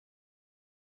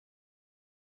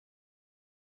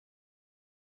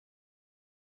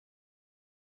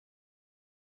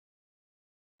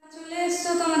চলে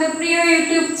এসছো তোমাদের প্রিয়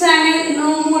YouTube channel no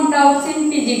more doubts in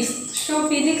physics. So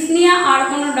physics নিয়ে আর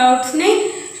কোনো ডাউটস নেই,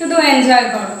 শুধু এনজয়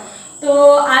করো। তো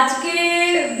আজকে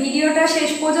ভিডিওটা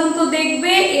শেষ পর্যন্ত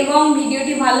দেখবে এবং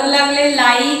ভিডিওটি ভালো লাগলে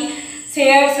লাইক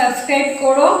শেয়ার সাবস্ক্রাইব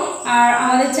করো আর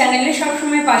আমাদের চ্যানেলে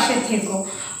সবসময় পাশে থেকো।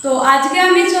 তো আজকে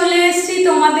আমি চলে এসেছি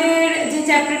তোমাদের যে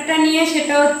চ্যাপ্টারটা নিয়ে,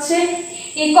 সেটা হচ্ছে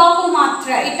একক ও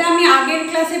মাত্রা। এটা আমি আগের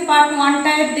ক্লাসে পার্ট 1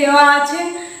 টাইপ দেওয়া আছে,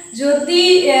 যদি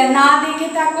না দেখে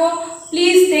থাকো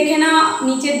প্লিজ দেখে নাও,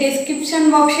 নিচের ডেসক্রিপশন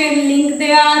বক্সের লিংক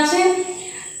দেওয়া আছে।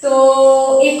 তো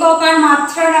একক আর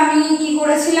মাত্রার আমি কি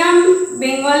করেছিলাম,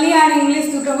 বেঙ্গলি আর ইংলিশ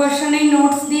দুটো ভার্সনেই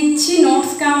নোটস দিচ্ছি,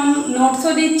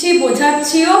 নোটসও দিচ্ছি,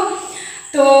 বোঝাচ্ছিও।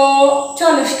 তো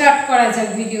চলো স্টার্ট করা যাক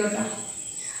ভিডিওটা।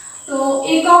 তো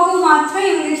একক ও মাত্রা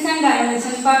ইউনিটস অ্যান্ড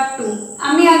ডাইমেনশন পার্ট 2।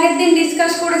 আমি আগের দিন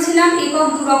ডিসকাস করেছিলাম একক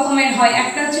দু রকমের হয়,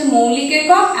 একটা হচ্ছে মৌলিক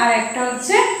একক আর একটা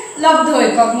হচ্ছে লব্ধ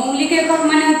একক। মৌলিক একক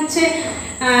মানে হচ্ছে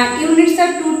units R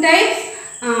two types,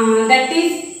 that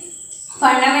is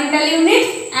fundamental unit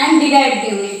and derived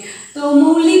unit. তো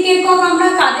মৌলিক একক আমরা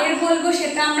কাদের বলবো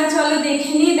সেটা আমরা চলো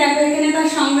দেখে নিই। দেখো এখানে তার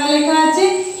সংজ্ঞা লেখা আছে,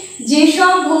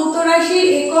 যেসব ভৌত রাশির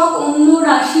একক অন্য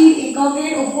রাশির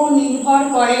এককের উপর নির্ভর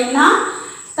করে না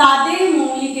তাদের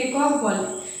মৌলিক একক বলে।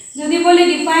 যদি বলি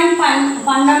ডিফাইন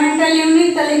ফান্ডামেন্টাল ইউনিট,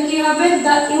 তাহলে কি হবে,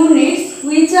 the units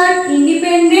which are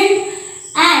independent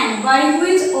and by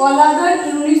which all other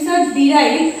units are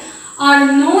derived are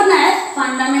known as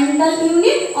fundamental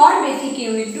unit or basic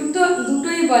unit।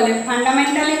 দুটোই বলে,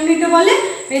 ফান্ডামেন্টাল ইউনিটও বলে,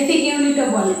 বেসিক ইউনিটও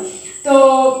বলে। তো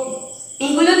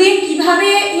এগুলো দিয়ে কিভাবে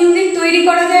ইউনিট তৈরি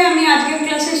করা যায় আমি আজকের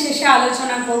ক্লাসের শেষে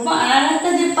আলোচনা করব। আর একটা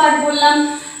যে পার্ট বললাম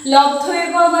লব্ধ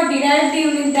একক বা ডিরাইভড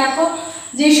ইউনিট, দেখো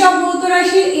যেসব ভৌত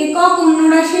রাশির একক অন্য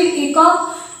রাশির একক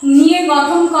নিয়ে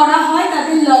গঠন করা হয়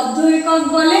তাদের লব্ধ একক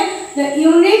বলে। The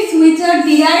units which are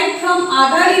derived from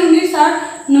other units are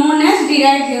known as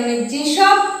derived units।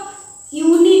 যেসব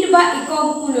ইউনিট বা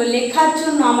এককগুলো লেখার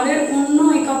জন্য আমাদের অন্য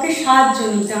এককের সাহায্য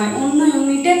নিতে হয়, অন্য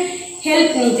ইউনিটের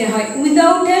হেল্প নিতে হয়,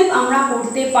 উইদাউট হেল্প আমরা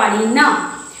করতে পারি না,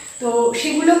 তো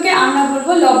সেগুলোকে আমরা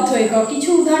বলবো লব্ধ একক। কিছু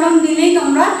উদাহরণ দিলেই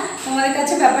তোমাদের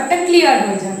কাছে ব্যাপারটা ক্লিয়ার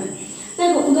হয়ে যাবে।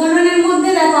 দেখো উদাহরণের মধ্যে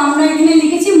দেখো আমরা এখানে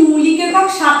লিখেছি মৌলিক একক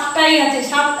 7টাই আছে,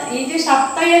 এই যে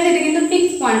 7টাই আছে এটা কিন্তু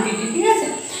ফিক্সড কোয়ান্টিটি, ঠিক আছে।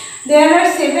 There are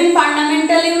 7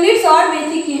 fundamental units or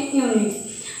basic units।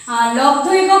 আর লব্ধ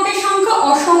এককের সংখ্যা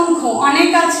অসংখ্য, অনেক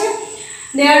আছে।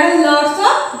 There are lots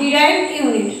of derived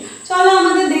units। চলো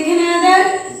আমাদের দেখে নেওয়া যায়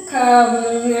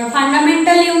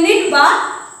ফান্ডামেন্টাল ইউনিট বা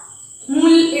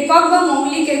মূল একক বা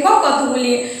মৌলিক একক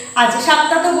কতগুলি আছে।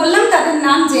 7টা তো বললাম, তাদের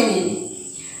নাম জেনে নিই।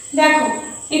 দেখো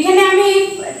এখানে আমি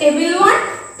টেবিল 1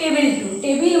 টেবিল 2,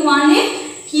 টেবিল 1-এ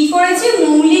কি করেছি,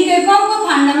 মৌলিক একক বা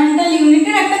ফান্ডামেন্টাল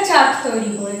ইউনিটের একটা চার্ট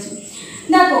তৈরি করেছি।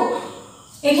 দেখো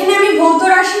এখানে আমি ভৌত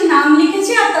রাশির নাম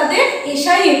লিখেছি আর তাদের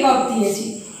এসআই একক দিয়েছি।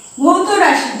 ভৌত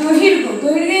রাশি দৈর্ঘ্যের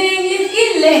ইংলিশ কি,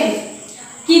 লেন্থ।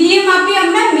 কি দিয়ে মাপি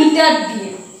আমরা, মিটার দিয়ে,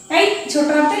 তাই ছোট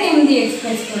হাতের এম দিয়ে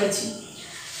এক্সপ্রেস করেছি।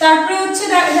 তারপরে হচ্ছে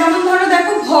যেমন ধরো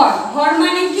দেখো ভর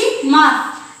মানে কি, মাস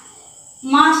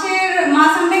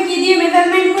আমরা কি দিয়ে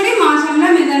মেজারমেন্ট করি, মাস আমরা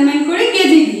মেজারমেন্ট করি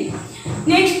কেজি দিয়ে।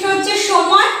 নেক্সট হচ্ছে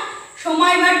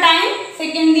সময় বা টাইম,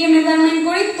 সেকেন্ড দিয়ে মেজারমেন্ট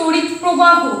করি। তড়িৎ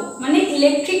প্রবাহ মানে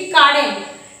ইলেকট্রিক কারেন্ট,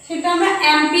 সেটা আমরা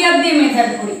অ্যাম্পিয়ার দিয়ে মেজার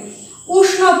করি।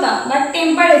 উষ্ণতা বা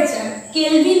টেম্পারেচার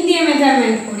কেলভিন দিয়ে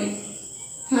মেজারমেন্ট করি।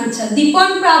 আচ্ছা, দীপন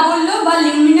প্রাবল্য বা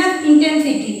লিউমিনাস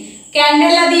ইন্টেন্সিটি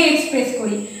ক্যান্ডেলা দিয়ে এক্সপ্রেস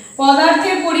করি।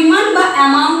 পদার্থের পরিমাণ বা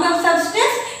অ্যামাউন্ট অফ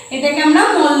সাবস্টেন্স, এটাকে আমরা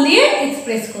মোল দিয়ে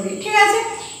এক্সপ্রেস করি, ঠিক আছে।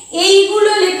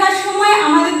 এইগুলো লেখার সময়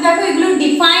আমাদের দেখো এগুলো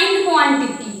ডিফাইন্ড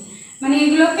কোয়ান্টিটি, মানে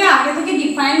এগুলোকে আগে থেকে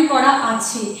ডিফাইন করা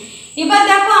আছে। এবার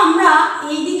দেখো আমরা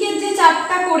এই দিকের যে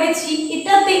চার্টটা করেছি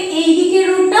এটাতে এই দিকের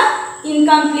রুটটা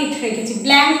ইনকমপ্লিট রেখেছি,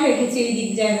 ব্ল্যাঙ্ক রেখেছি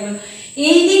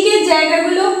এই দিকের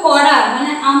জায়গাগুলো করার,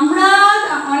 মানে আমরা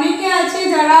অনেকে আছে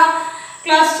যারা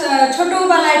ক্লাস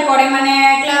ছোটবেলায় পড়ে, মানে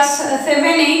ক্লাস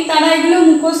 7-8, তারা এগুলো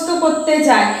মুখস্থ করতে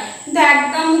চায়, কিন্তু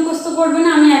একদম মুখস্থ করবে না,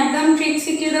 আমি একদম ট্রিক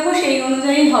শিখিয়ে দেবো, সেই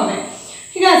অনুযায়ী হবে,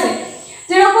 ঠিক আছে।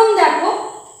 যেরকম দেখো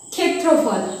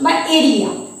ক্ষেত্রফল বা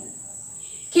এরিয়া,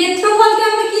 ক্ষেত্রফলকে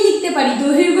আমরা কি লিখতে পারি,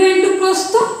 দৈর্ঘ্য ইন্টু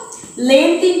প্রস্থ,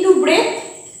 লেন্থ ইন্টু ব্রেথ,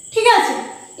 ঠিক আছে।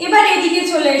 এবার এদিকে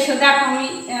চলে এসো, দেখো আমি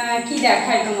কি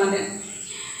দেখাই তোমাদের।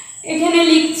 এখানে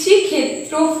লিখছি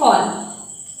ক্ষেত্রফল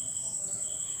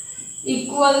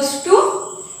ইকুয়ালস টু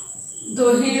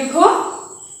দৈর্ঘ্য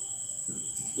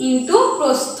ইন্টু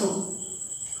প্রস্থ,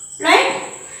 right.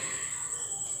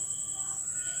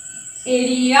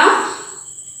 Area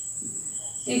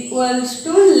equals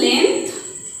to length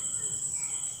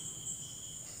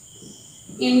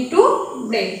into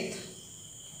breadth।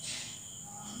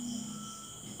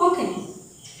 ওকে,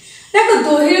 দেখো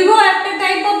দৈর্ঘ্য একটা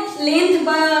টাইপ অফ লেন্থ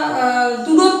বা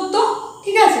দূরত্ব,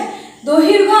 ঠিক আছে।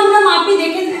 দৈর্ঘ্য আমরা মাপি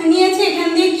দেখে নিয়েছি এখান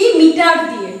দিয়ে কি মিটার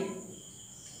দিয়ে।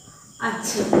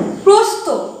 আচ্ছা, প্রস্থ,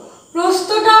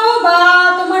 প্রস্থটাও বা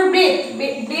তোমার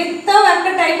ব্রেথটাও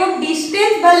একটা টাইপ অফ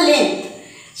ডিস্টেন্স বা লেন্থ,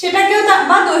 সেটাকেও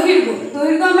বা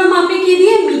দৈর্ঘ্য আমরা মাপি কি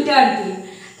দিয়ে, মিটার দিয়ে।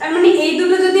 তার মানে এই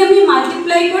দুটো যদি আমি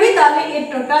মাল্টিপ্লাই করি তাহলে এর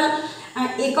টোটাল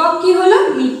একক কি হলো,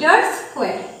 মিটার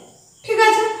স্কোয়ার। ঠিক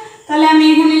আছে, তাহলে আমি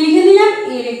এখানে লিখে দিলাম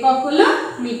এর একক হলো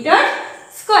মিটার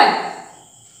স্কোয়ার।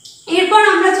 এরপর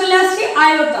আমরা চলে আসছি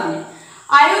আয়তনে।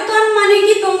 আয়তন মানে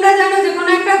কি তোমরা জানো যে কোনো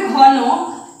একটা ঘনক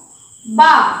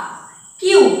বা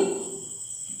কিউব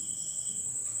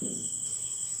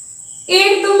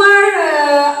এর তোমার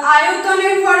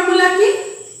আয়তনের ফর্মুলা কি,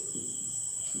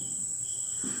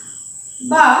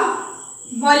 বা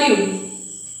ভলিউম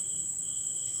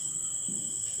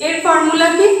এর ফর্মুলা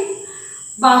কি,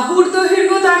 বাহুর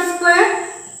দৈর্ঘ্য তার স্কয়ার,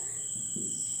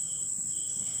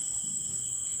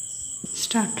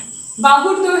 স্টার্ট,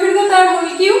 বাহুর দৈর্ঘ্য তার হোল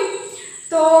কিউব।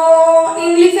 তো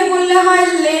ইংলিশে বললে হয়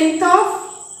লেন্থ অফ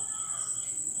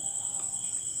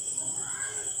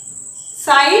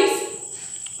সাইড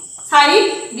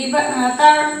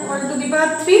তার হোল টু দি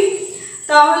পাওয়ার 3।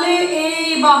 তাহলে এই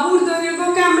বাহুর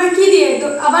দৈর্ঘ্যকে আমরা কি দিয়ে,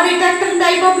 আবার এটা একটা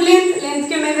টাইপ অফ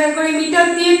লেন্থকে মেজার করে মিটার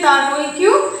দিয়ে, তার হোল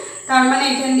কিউব, তার মানে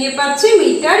এখান দিয়ে পাচ্ছি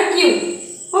মিটার কিউব।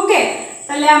 ওকে,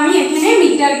 তাহলে আমি এখানে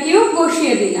মিটার কিউব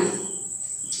বসিয়ে দিলাম।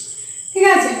 ঠিক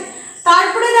আছে,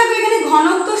 তারপরে দেখো এখানে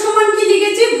ঘনত্ব সমান কি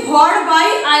লিখেছি, ভর বাই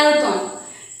আয়তন।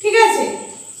 ঠিক আছে,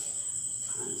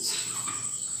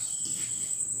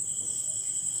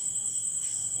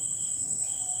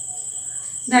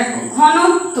 দেখো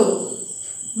ঘনত্ব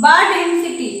বা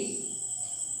ডেনসিটি,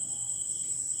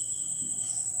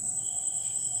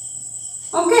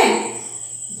 ওকে,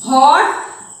 ভর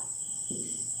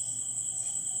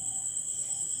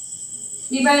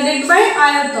ডিভাইডেড বাই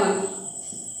আয়তন,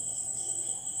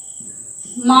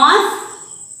 মাস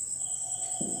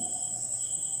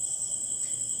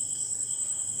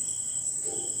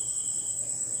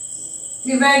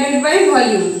ডিভাইডেড বাই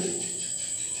ভলিউম।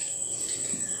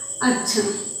 আচ্ছা,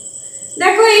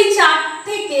 দেখো এই চার্ট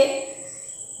থেকে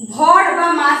ভর বা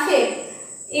মাসের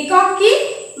একক কি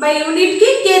বা ইউনিট কি,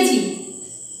 কেজি,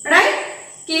 রাইট,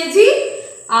 কেজি।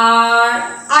 আর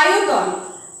আয়তন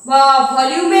বা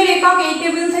ভলিউমের একক এই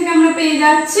টেবিল থেকে আমরা পেয়ে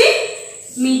যাচ্ছি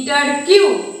মিটার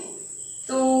কিউব।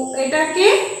 তো এটাকে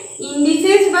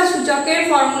ইন্ডিসেস বা সূচকের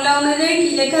ফর্মুলা অনুযায়ী কি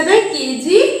লেখা যায়,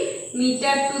 কেজি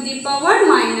মিটার টু দি পাওয়ার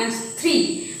 -3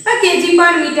 বা কেজি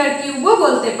পার মিটার কিউবও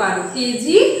বলতে পারো,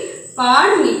 কেজি পার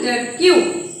মিটার কিউব।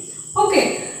 ওকে,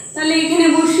 তাহলে এখানে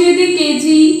বসিয়ে দিই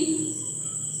কেজি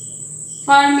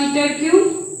পার মিটার কিউব।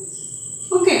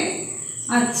 ওকে,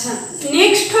 আচ্ছা,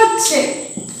 নেক্সট হচ্ছে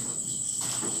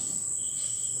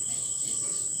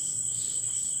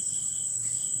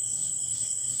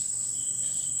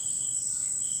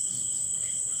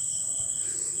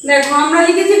দেখো আমরা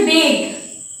লিখেছি বেগ,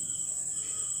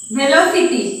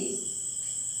 velocity.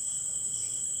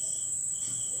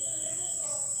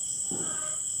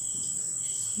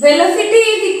 Velocity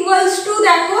is equals to,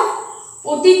 দেখো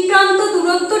অতিক্রান্ত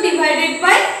দূরত্ব ডিভাইডেড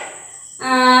বাই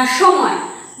সময়।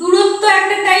 দূরত্ব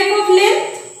একটা টাইপ অফ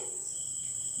লেন্থ,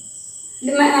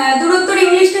 দূরত্বর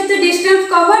ইংলিশটা হচ্ছে distance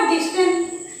cover, distance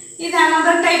is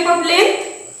another type of length.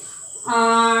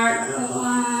 R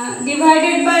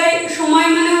divided by সময়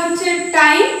মানে হচ্ছে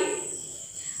টাইম।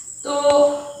 তো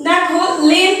দেখো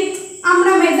লেন্থ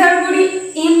আমরা মেজার করি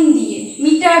এম দিয়ে,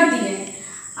 মিটার দিয়ে,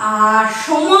 আর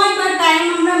সময় বা টাইম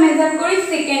আমরা মেজার করি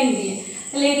সেকেন্ড দিয়ে।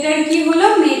 তাহলে এটার কি হলো,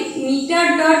 metre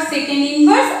dot second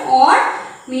inverse or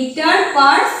metre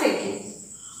per second.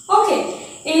 ওকে,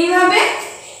 এইভাবে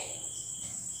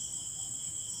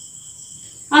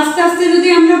আস্তে আস্তে যদি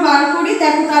আমরা বার করি,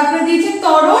 দেখো তারপরে দিয়েছে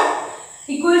ত্বরণ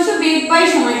ইকুয়ালস টু বেগ বাই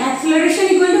সময়, acceleration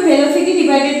equal to velocity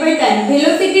divided by time.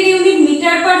 ভেলোসিটির unit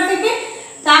metre per second,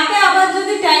 তাকে আবার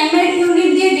যদি টাইমের ইউনিট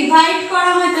দিয়ে ডিভাইড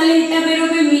করা হয় তাহলে এটা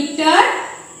বেরোবে মিটার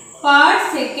পার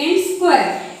সেকেন্ড স্কোয়ার।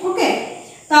 ওকে,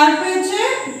 তারপরে হচ্ছে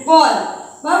বল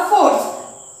বা ফোর্স,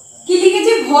 কি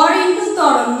লিখেছি, ভর ইনটু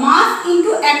ত্বরণ, মাস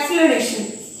ইনটু অ্যাক্সেলারেশন।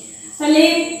 তাহলে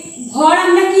ভর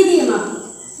আমরা কি দিয়ে মাপি,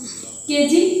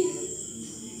 কেজি,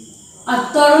 আর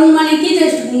ত্বরণ মানে কি,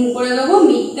 জাস্ট গুণ করে দেবো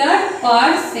মিটার পার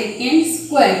সেকেন্ড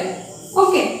স্কোয়ার।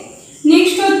 ওকে,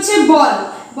 নেক্সট হচ্ছে বল,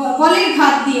 বলের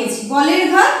ঘাত দিয়েছি, বলের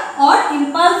ঘাত অর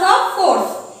ইম্পালস অফ ফোর্স।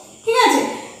 ঠিক আছে,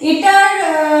 এটার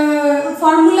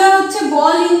ফর্মুলা হচ্ছে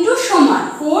বল ইনটু সময়,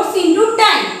 ফোর্স ইনটু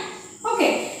টাইম। ওকে,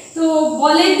 তো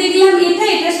বলের দেখলাম এটা,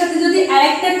 এটার সাথে যদি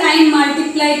আরেকটা টাইম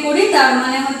মাল্টিপ্লাই করি তার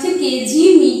মানে হচ্ছে কেজি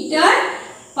মিটার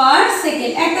পার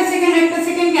সেকেন্ড। একটা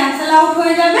সেকেন্ড ক্যান্সেল আউট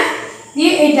হয়ে যাবে,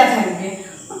 দিয়ে এটা থাকবে।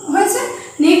 হয়েছে।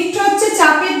 নেক্সট হচ্ছে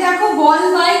চাপের, দেখো বল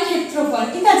বাই ক্ষেত্রফল,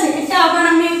 ঠিক আছে। এটা আবার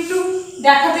আমি একটু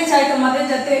দেখাতে চাই তোমাদের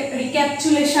যাতে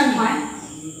রিক্যাপচুলেশন হয়।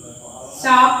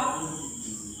 চাপ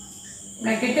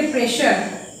ব্র্যাকেটে প্রেশার,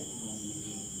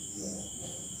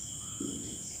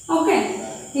 ওকে,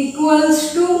 ইকুয়ালস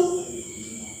টু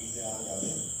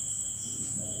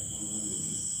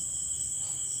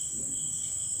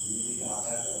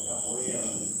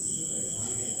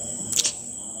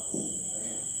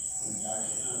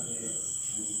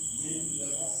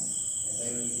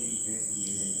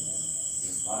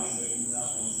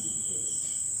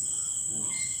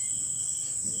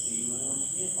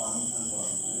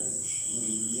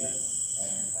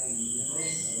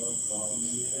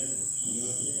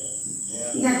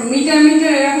দেখো মিটার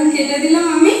মিটার এরকম কেটে দিলাম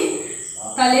আমি,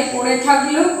 তাহলে পড়ে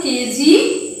থাকলো KG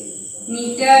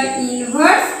metre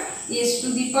inverse S to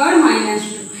the power -2।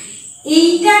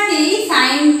 এইটাকেই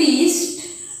scientist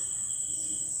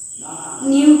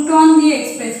Newton দিয়ে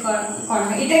এক্সপ্রেস করা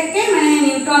হয়, এটাকে মানে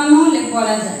নিউটন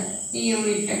বলা যায় এই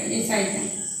ইউনিটটাকে, এই সাইডটা।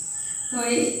 তো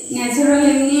এই ন্যাচারাল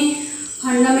এমনি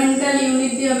ফান্ডামেন্টাল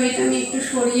ইউনিট দিয়ে হবে, এটা আমি একটু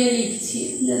সরিয়ে লিখছি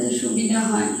যাতে সুবিধা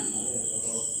হয়।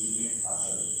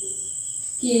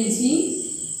 KG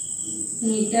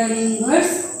metre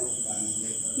inverse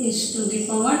S to the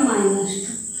পাওয়ার -2।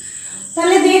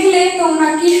 তাহলে দেখলে তোমরা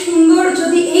কি সুন্দর,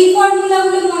 যদি এই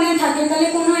ফর্মুলাগুলো মনে থাকে তাহলে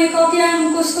কোনো এককে আর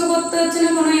মুখস্থ করতে হচ্ছে না,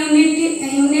 কোনো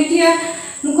ইউনিটই আর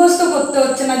মুখস্থ করতে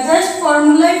হচ্ছে না, জাস্ট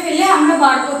ফর্মুলায় ফেলে আমরা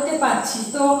বার করতে পারছি।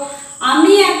 তো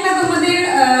আমি একটা তোমাদের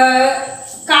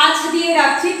কাজ দিয়ে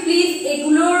রাখছি, প্লিজ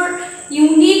এগুলোর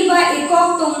ইউনিট বা একক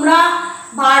তোমরা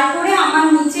বার করে আমার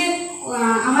নিচে,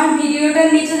 আমার ভিডিওটার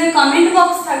নিচে যে কমেন্ট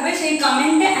বক্স থাকবে সেই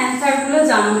কমেন্টে অ্যান্সারগুলো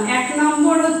জানাও। 1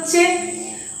 নম্বর হচ্ছে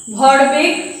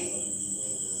ভরবেগ,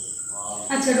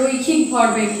 আচ্ছা রৈখিক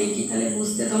ভরবেগ লিখি তাহলে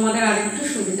বুঝতে তোমাদের আরেকটু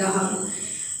সুবিধা হবে।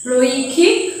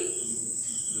 রৈখিক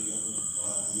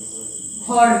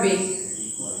ভরবেগ,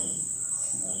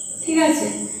 ঠিক আছে।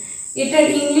 এটার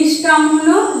ইংলিশ টার্ম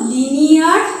হলো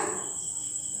লিনিয়ার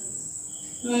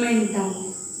মোমেন্টাম,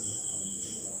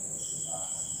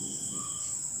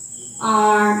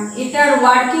 আর এটার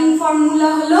ওয়ার্কিং ফর্মুলা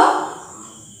হলো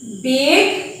বেগ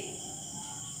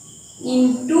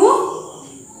ইনটু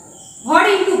ভর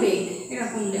ইনটু বেগ,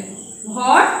 এরকম লেখো,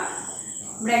 ভর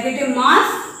ব্র্যাকেটে মাস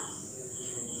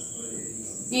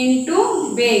ইনটু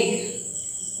বেগ,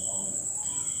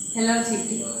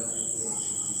 ভেলোসিটি।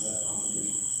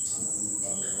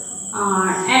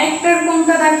 আর আরেকটার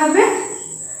কোনটা দেখাবে?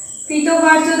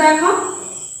 কৃতকার্য দেখাও,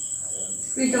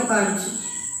 কৃতকার্য,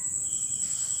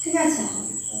 ঠিক আছে,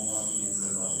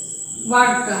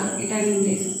 ওয়ার্ক ডান, এটার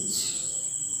ইংলিশ হচ্ছে,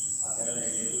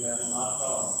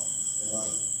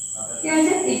 ঠিক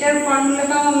আছে। এটার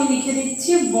ফর্মুলাটাও আমি লিখে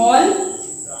দিচ্ছি, বল,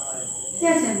 ঠিক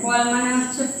আছে, বল মানে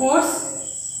হচ্ছে ফোর্স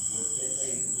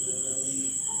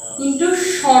ইনটু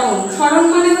সরণ, সরণ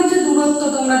মানে হচ্ছে দূরত্ব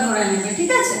তোমরা ধরে নেবে,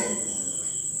 ঠিক আছে,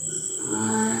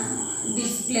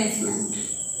 ডিসপ্লেসমেন্ট।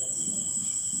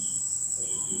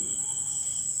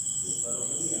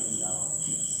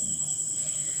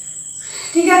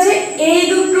 ঠিক আছে, এই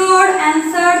দুটোর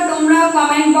অ্যান্সার তোমরা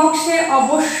কমেন্ট বক্সে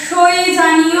অবশ্যই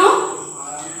জানিও।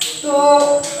 তো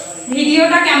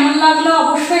ভিডিওটা কেমন লাগলো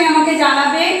অবশ্যই আমাকে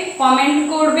জানাবে, কমেন্ট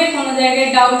করবে। কোনো জায়গায়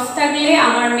ডাউটস থাকলে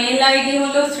আমার মেল আইডি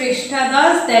হলো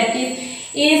shresthadas, দ্যাট ইজ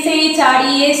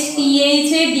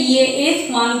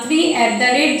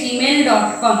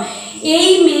shresthadas13@gmail.com। এই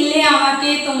মেলে আমাকে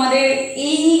তোমাদের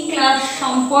এই ক্লাস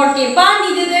সম্পর্কে বা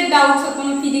নিজেদের ডাউটস,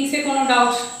 কোনো ফিজিক্সে কোনো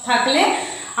ডাউটস থাকলে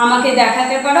আমাকে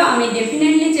দেখাতে পারো, আমি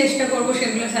ডেফিনেটলি চেষ্টা করব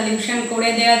সেগুলো সলিউশন করে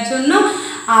দেওয়ার জন্য।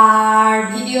 আর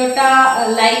ভিডিওটা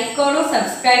লাইক করো,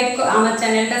 সাবস্ক্রাইব, আমার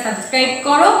চ্যানেলটা সাবস্ক্রাইব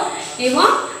করো এবং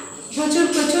প্রচুর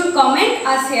প্রচুর কমেন্ট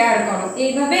আর শেয়ার করো,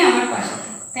 এইভাবে আমার পাশে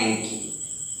থাকো। Thank you.